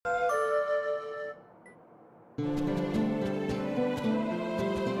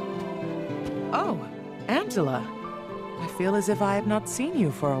Oh, Angela. I feel as if I have not seen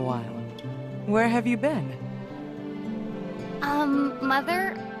you for a while. Where have you been?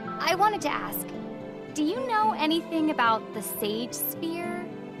 Mother, I wanted to ask, do you know anything about the Sage Sphere?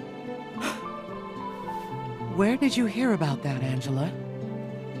 Where did you hear about that, Angela?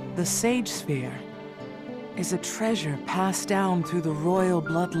 The Sage Sphere is a treasure passed down through the royal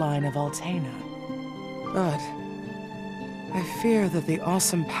bloodline of Altena. But I fear that the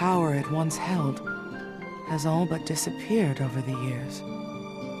awesome power it once held has all but disappeared over the years.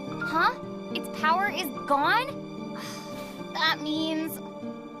 Huh? Its power is gone? That means...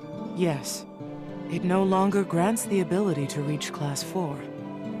 Yes. It no longer grants the ability to reach Class 4.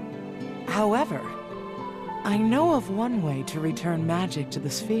 However, I know of one way to return magic to the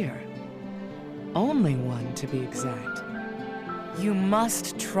sphere. Only one, to be exact. You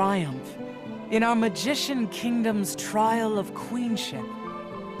must triumph in our Magician Kingdom's trial of queenship.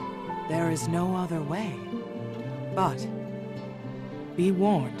 There is no other way. But be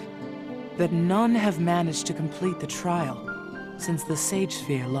warned that none have managed to complete the trial since the Sage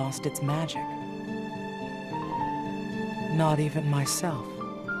Sphere lost its magic. Not even myself.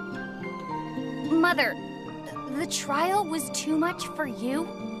 Mother, the trial was too much for you?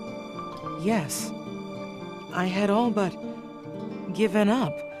 Yes. I had all but given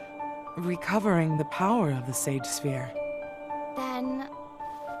up recovering the power of the Sage Sphere. Then...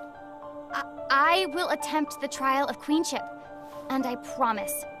 I will attempt the trial of queenship, and I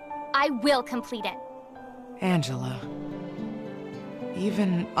promise, I will complete it. Angela,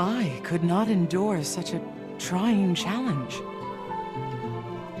 even I could not endure such a trying challenge.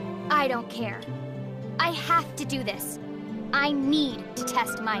 I don't care. I have to do this. I need to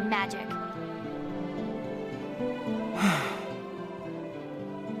test my magic.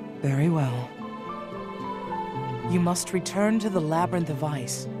 Very well. You must return to the Labyrinth of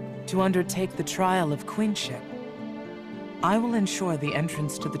Ice to undertake the trial of queenship. I will ensure the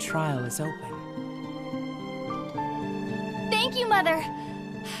entrance to the trial is open. Thank you, Mother!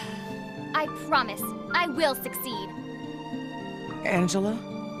 I promise, I will succeed. Angela?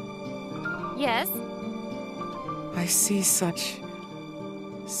 Yes? I see such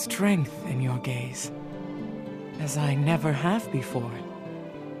strength in your gaze, as I never have before.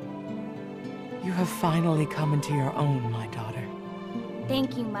 You have finally come into your own, my daughter.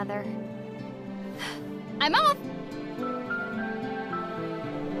 Thank you, Mother. I'm off!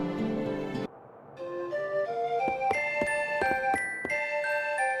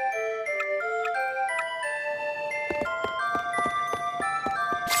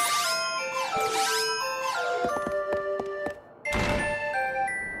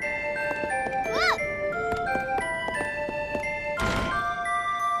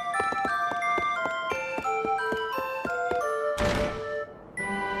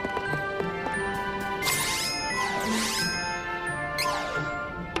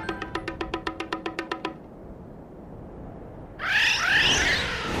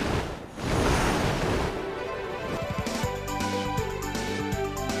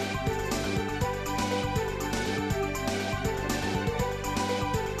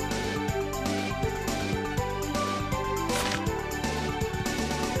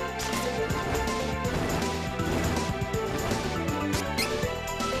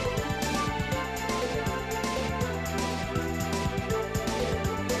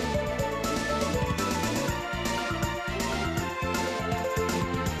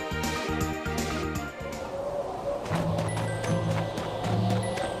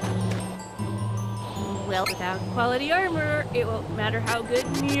 Well, without quality armor, it won't matter how good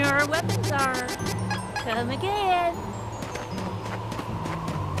your weapons are. Come again.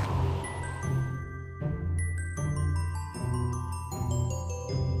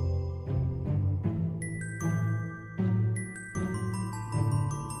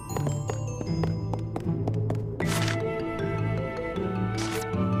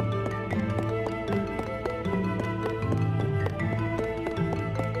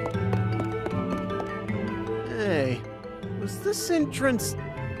 Hey, was this entrance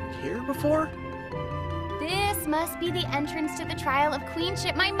here before? This must be the entrance to the trial of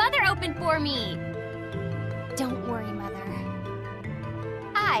queenship my mother opened for me. Don't worry, Mother.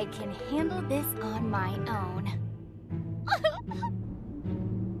 I can handle this on my own.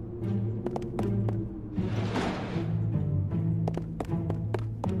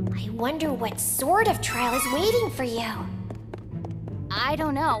 I wonder what sort of trial is waiting for you. I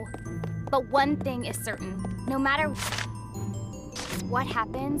don't know, but one thing is certain. No matter what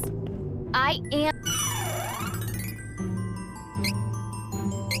happens, I am...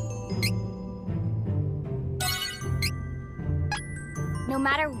 No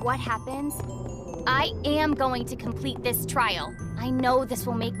matter what happens, I am going to complete this trial. I know this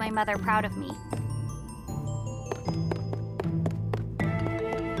will make my mother proud of me.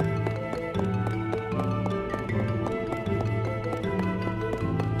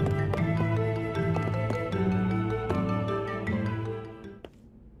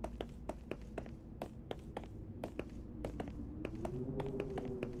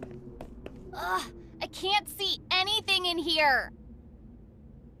 Ugh, I can't see anything in here.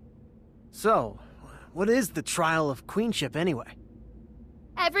 So, what is the trial of queenship anyway?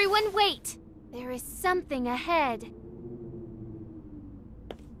 Everyone wait! There is something ahead.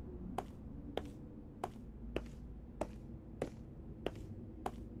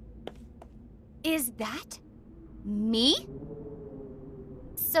 Is that me?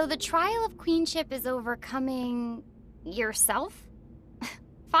 So the trial of queenship is overcoming yourself?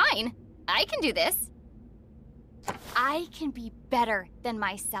 Fine, I can do this. I can be better than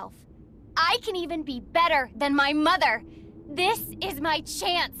myself. I can even be better than my mother. This is my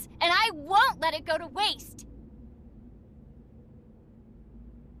chance, and I won't let it go to waste.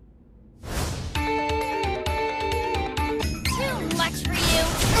 Too much for you.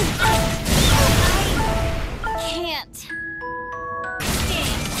 I can't.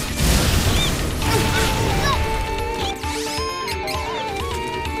 Stand.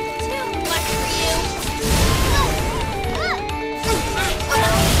 Too much for you.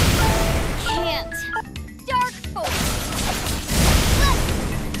 Can't. Dark force.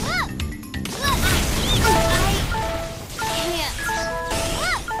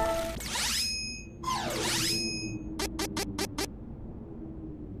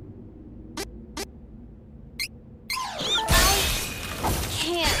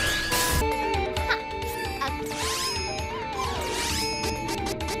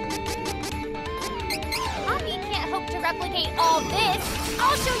 Replicate all this,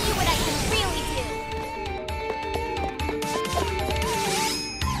 I'll show you what I can really do.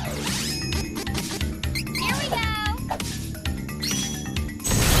 Here we go.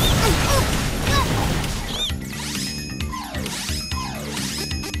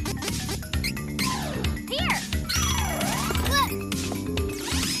 Here.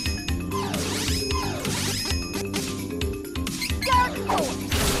 Dark force.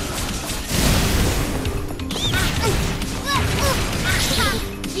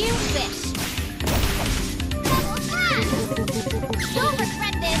 You wish.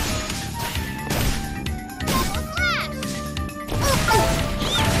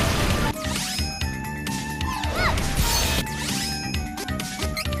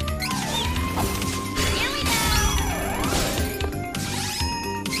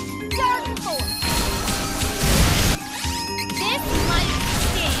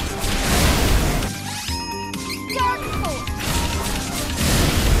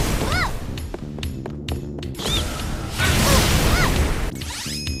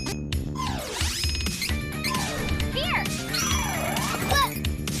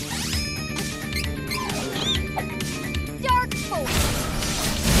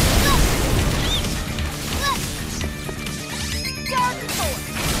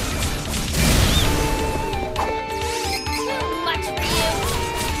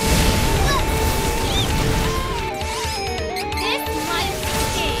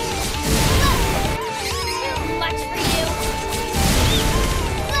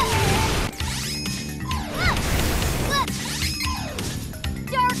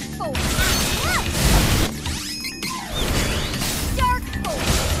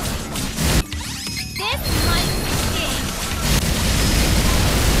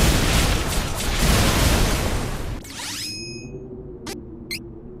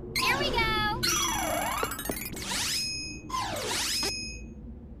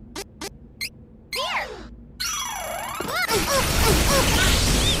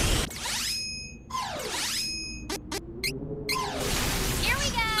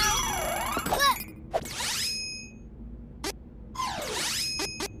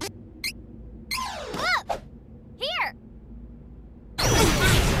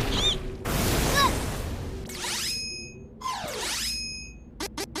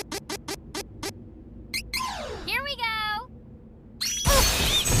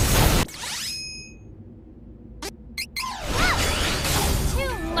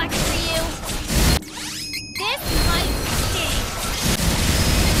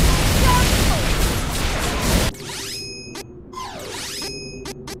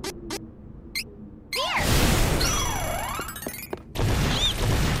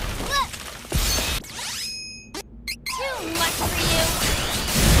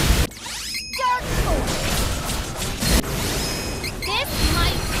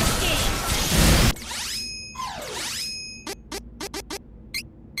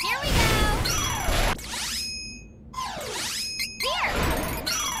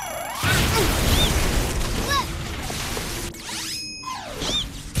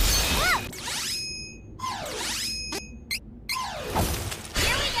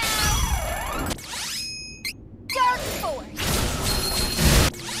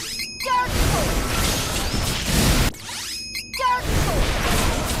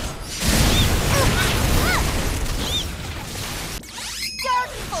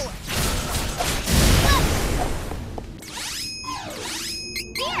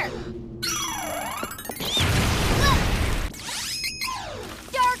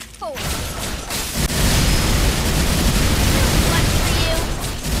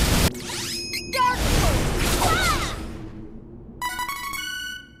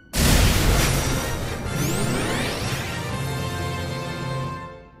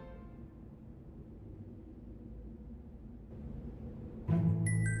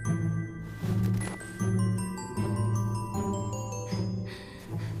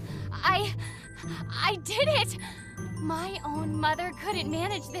 I did it! My own mother couldn't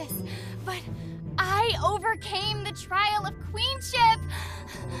manage this, but I overcame the trial of queenship!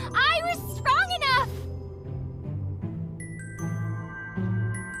 I was strong enough!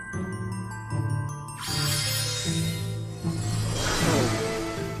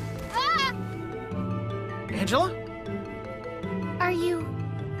 Ah! Angela? Are you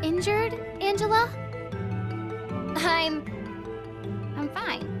injured, Angela? I'm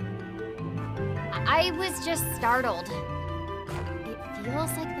fine. I was just startled. It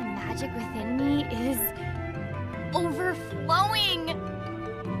feels like the magic within me is overflowing.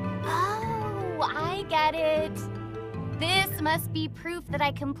 Oh, I get it. This must be proof that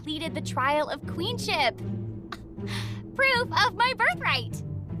I completed the trial of queenship. Proof of my birthright.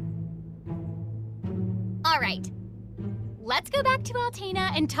 All right. Let's go back to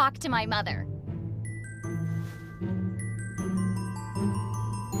Altena and talk to my mother.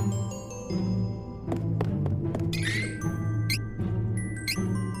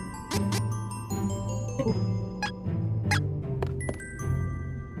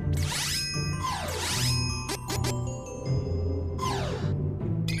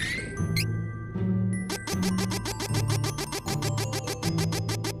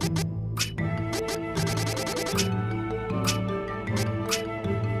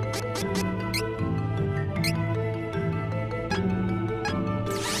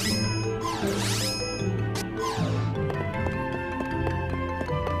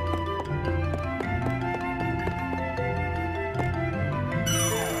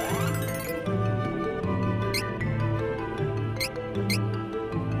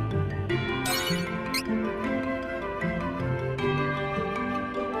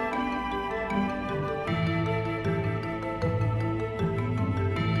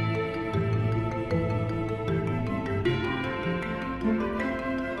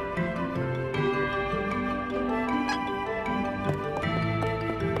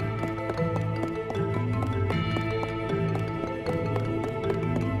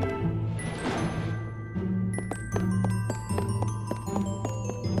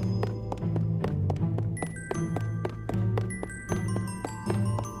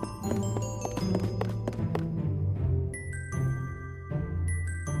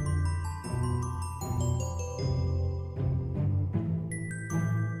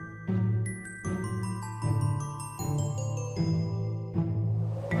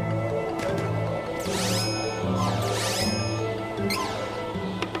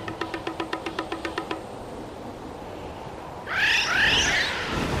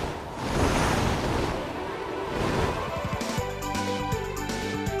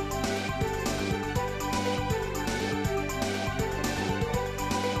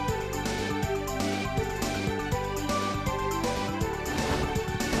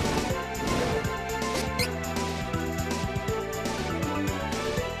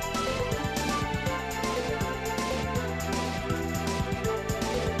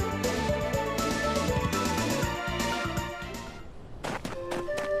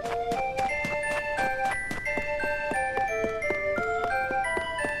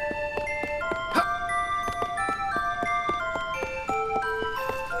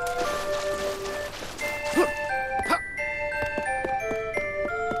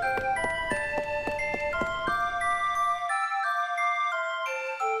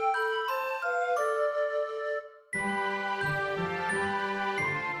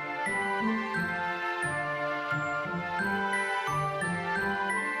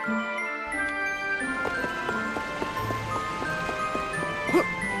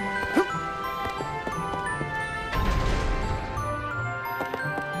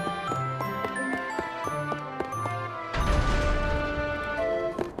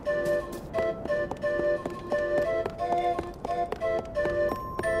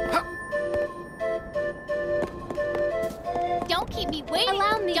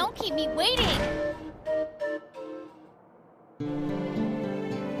 Don't keep me waiting!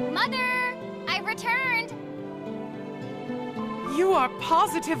 Mother! I returned! You are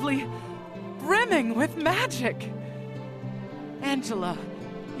positively brimming with magic! Angela,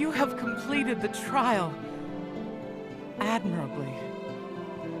 you have completed the trial admirably.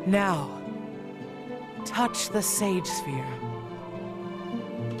 Now, touch the Sage Sphere.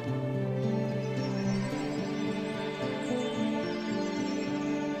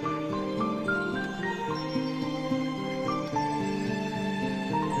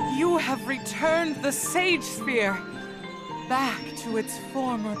 You have returned the Sage Sphere back to its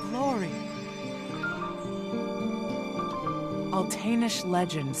former glory. Altanish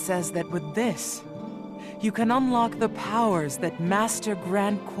legend says that with this, you can unlock the powers that Master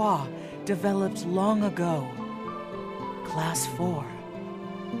Grand Qua developed long ago. Class 4.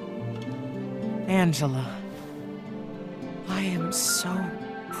 Angela, I am so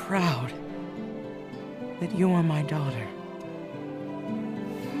proud that you are my daughter.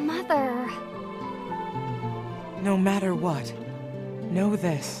 Mother... No matter what, know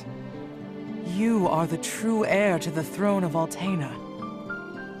this. You are the true heir to the throne of Altena.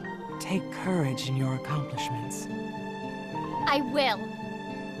 Take courage in your accomplishments. I will.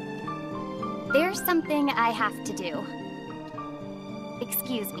 There's something I have to do.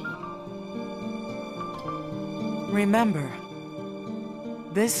 Excuse me. Remember,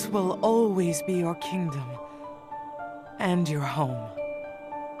 this will always be your kingdom and your home.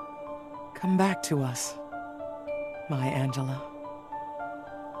 Come back to us, my Angela.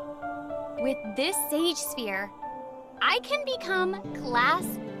 With this Sage Sphere, I can become Class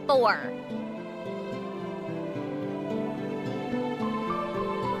 4.